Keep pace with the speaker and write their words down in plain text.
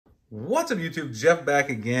What's up YouTube, Jeff back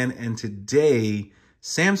again, and today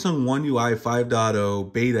Samsung One UI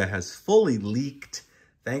 5.0 beta has fully leaked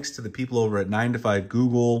thanks to the people over at 9to5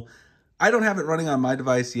 Google. I don't have it running on my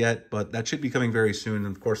device yet, but that should be coming very soon,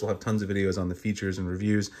 and of course we'll have tons of videos on the features and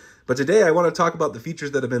reviews. But today I want to talk about the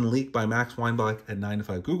features that have been leaked by Max Weinbach at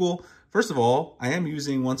 9to5 Google. First of all, I am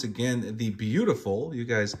using once again the beautiful, you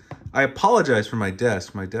guys, I apologize for my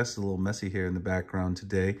desk. My desk is a little messy here in the background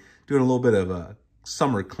today, doing a little bit of a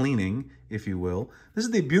summer cleaning, if you will. This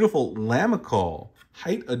is the beautiful Lamicall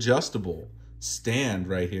height adjustable stand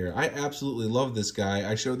right here. I absolutely love this guy.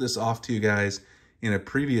 I showed this off to you guys in a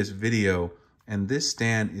previous video, and this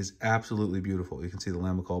stand is absolutely beautiful. You can see the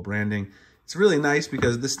Lamicall branding. It's really nice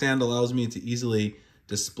because this stand allows me to easily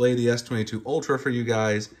display the S22 Ultra for you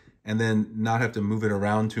guys and then not have to move it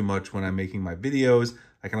around too much when I'm making my videos.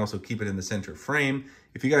 I can also keep it in the center frame.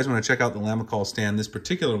 If you guys want to check out the Lamicall stand, this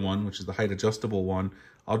particular one, which is the height adjustable one,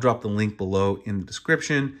 I'll drop the link below in the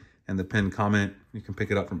description and the pinned comment. You can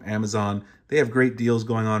pick it up from Amazon. They have great deals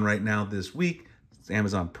going on right now this week. It's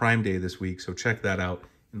Amazon Prime Day this week, so check that out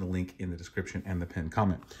in the link in the description and the pinned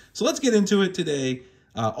comment. So let's get into it today.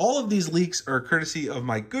 All of these leaks are courtesy of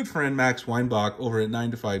my good friend Max Weinbach over at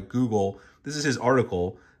 9to5 Google. This is his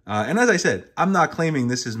article. And as I said, I'm not claiming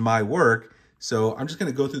this is my work. So I'm just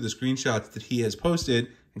going to go through the screenshots that he has posted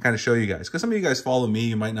and kind of show you guys. Because some of you guys follow me,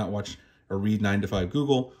 you might not watch or read 9to5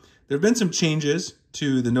 Google. There have been some changes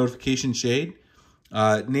to the notification shade.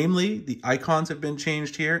 Namely, the icons have been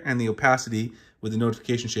changed here and the opacity with the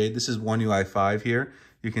notification shade. This is One UI 5 here.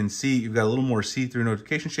 You can see you've got a little more see-through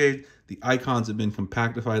notification shade. The icons have been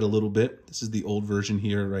compactified a little bit. This is the old version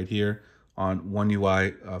here, right here on One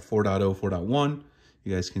UI 4.0, 4.1.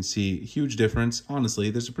 You guys can see a huge difference. Honestly,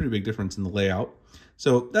 there's a pretty big difference in the layout.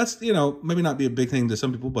 So that's, you know, maybe not be a big thing to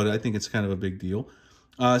some people, but I think it's kind of a big deal.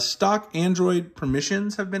 Stock Android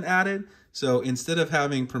permissions have been added. So instead of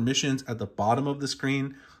having permissions at the bottom of the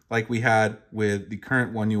screen, like we had with the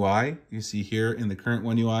current One UI, you see here in the current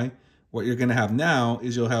One UI, what you're gonna have now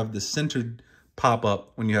is you'll have the centered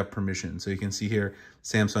pop-up when you have permissions. So you can see here,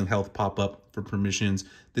 Samsung Health pop-up for permissions.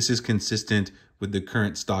 This is consistent with the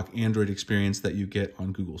current stock Android experience that you get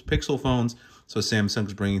on Google's Pixel phones. So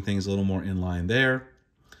Samsung's bringing things a little more in line there.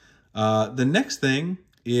 The next thing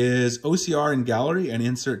is OCR in gallery and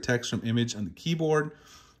insert text from image on the keyboard.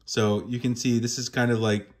 So you can see this is kind of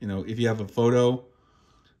like, you know, if you have a photo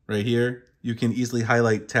right here, you can easily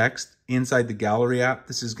highlight text inside the gallery app.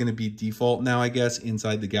 This is going to be default now, I guess,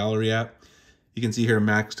 inside the gallery app. You can see here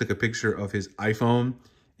Max took a picture of his iPhone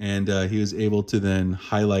and he was able to then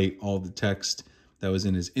highlight all the text that was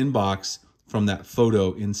in his inbox from that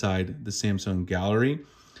photo inside the Samsung gallery.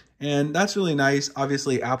 And that's really nice.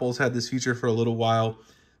 Obviously, Apple's had this feature for a little while.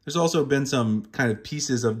 There's also been some kind of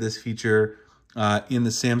pieces of this feature in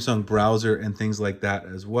the Samsung browser and things like that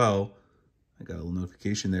as well. I got a little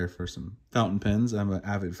notification there for some fountain pens. I'm an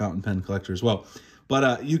avid fountain pen collector as well.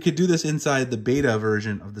 But you could do this inside the beta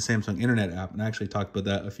version of the Samsung Internet app. And I actually talked about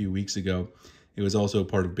that a few weeks ago. It was also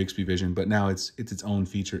part of Bixby Vision, but now it's its own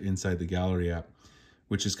feature inside the gallery app,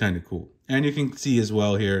 which is kind of cool. And you can see as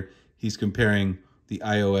well here, he's comparing the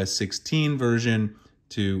iOS 16 version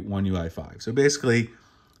to One UI 5. So basically,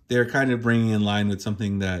 they're kind of bringing in line with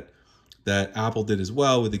something that Apple did as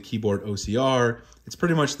well with the keyboard OCR. It's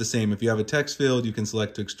pretty much the same. If you have a text field, you can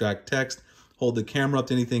select to extract text, hold the camera up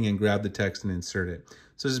to anything and grab the text and insert it.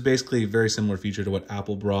 So this is basically a very similar feature to what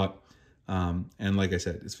Apple brought. And like I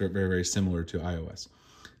said, it's very, very similar to iOS.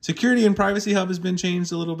 Security and Privacy Hub has been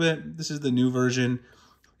changed a little bit. This is the new version.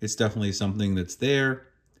 It's definitely something that's there.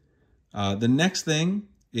 The next thing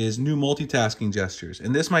is new multitasking gestures.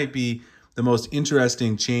 And this might be the most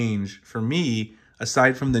interesting change for me,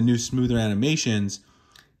 aside from the new smoother animations.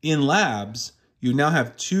 In Labs, you now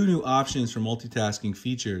have two new options for multitasking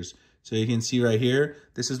features. So you can see right here,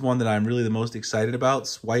 this is one that I'm really the most excited about,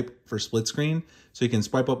 swipe for split screen. So you can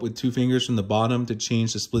swipe up with two fingers from the bottom to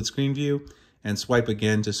change the split screen view and swipe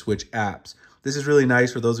again to switch apps. This is really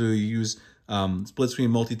nice for those who use split screen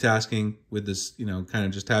multitasking with this, you know, kind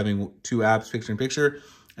of just having two apps picture in picture,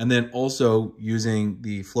 and then also using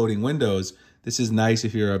the floating windows. This is nice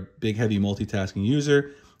if you're a big, heavy multitasking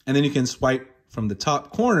user. And then you can swipe from the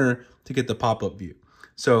top corner to get the pop-up view.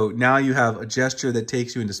 So now you have a gesture that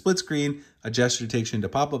takes you into split screen, a gesture that takes you into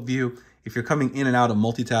pop-up view. If you're coming in and out of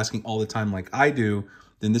multitasking all the time like I do,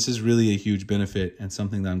 then this is really a huge benefit and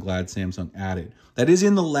something that I'm glad Samsung added. That is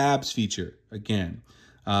in the Labs feature, again.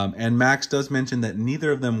 And Max does mention that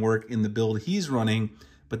neither of them work in the build he's running,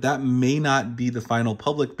 but that may not be the final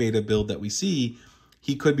public beta build that we see.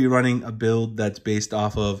 He could be running a build that's based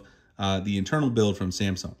off of the internal build from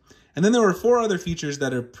Samsung. And then there were 4 other features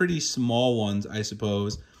that are pretty small ones, I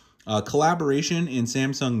suppose. Collaboration in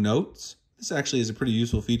Samsung Notes. This actually is a pretty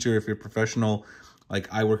useful feature if you're a professional, like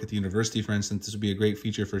I work at the university, for instance. This would be a great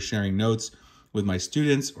feature for sharing notes with my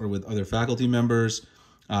students or with other faculty members.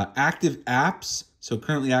 Active apps. So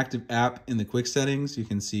currently active app in the quick settings, you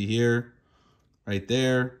can see here, right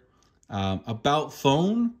there. About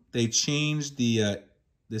phone, they changed the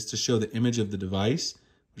this to show the image of the device,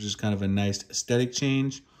 which is kind of a nice aesthetic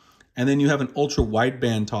change. And then you have an ultra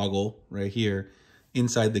wideband toggle right here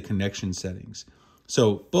inside the connection settings.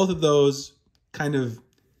 So both of those kind of,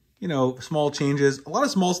 you know, small changes, a lot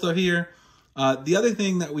of small stuff here. The other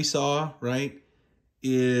thing that we saw, right,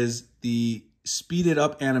 is the speeded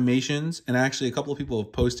up animations. And actually a couple of people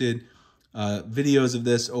have posted videos of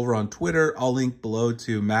this over on Twitter. I'll link below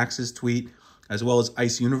to Max's tweet as well as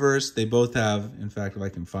Ice Universe. They both have, in fact, if I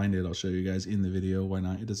can find it, I'll show you guys in the video. Why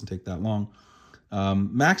not? It doesn't take that long.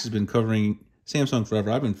 Max has been covering Samsung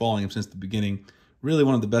forever. I've been following him since the beginning. Really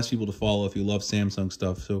one of the best people to follow if you love Samsung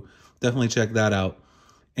stuff. So definitely check that out.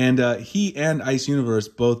 And he and Ice Universe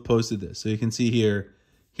both posted this. So you can see here,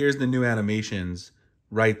 here's the new animations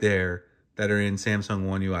right there that are in Samsung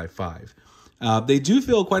One UI 5. They do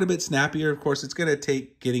feel quite a bit snappier. Of course, it's going to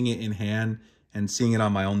take getting it in hand and seeing it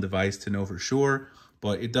on my own device to know for sure.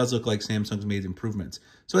 But it does look like Samsung's made improvements.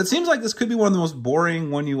 So it seems like this could be one of the most boring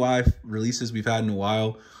One UI releases we've had in a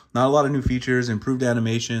while. Not a lot of new features, improved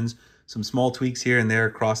animations, some small tweaks here and there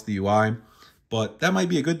across the UI. But that might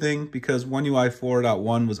be a good thing because One UI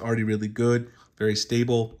 4.1 was already really good, very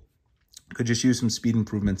stable. Could just use some speed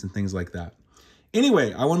improvements and things like that.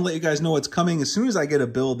 Anyway, I want to let you guys know what's coming. As soon as I get a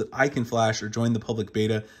build that I can flash or join the public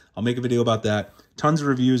beta, I'll make a video about that. Tons of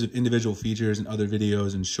reviews of individual features and other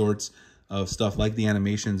videos and shorts of stuff like the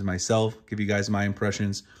animations myself, give you guys my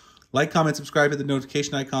impressions. Like, comment, subscribe, hit the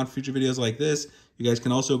notification icon for future videos like this. You guys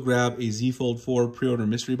can also grab a Z Fold 4 pre-order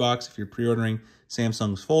mystery box if you're pre-ordering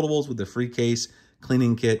Samsung's foldables with the free case,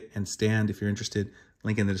 cleaning kit, and stand if you're interested.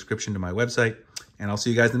 Link in the description to my website. And I'll see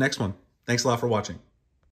you guys in the next one. Thanks a lot for watching.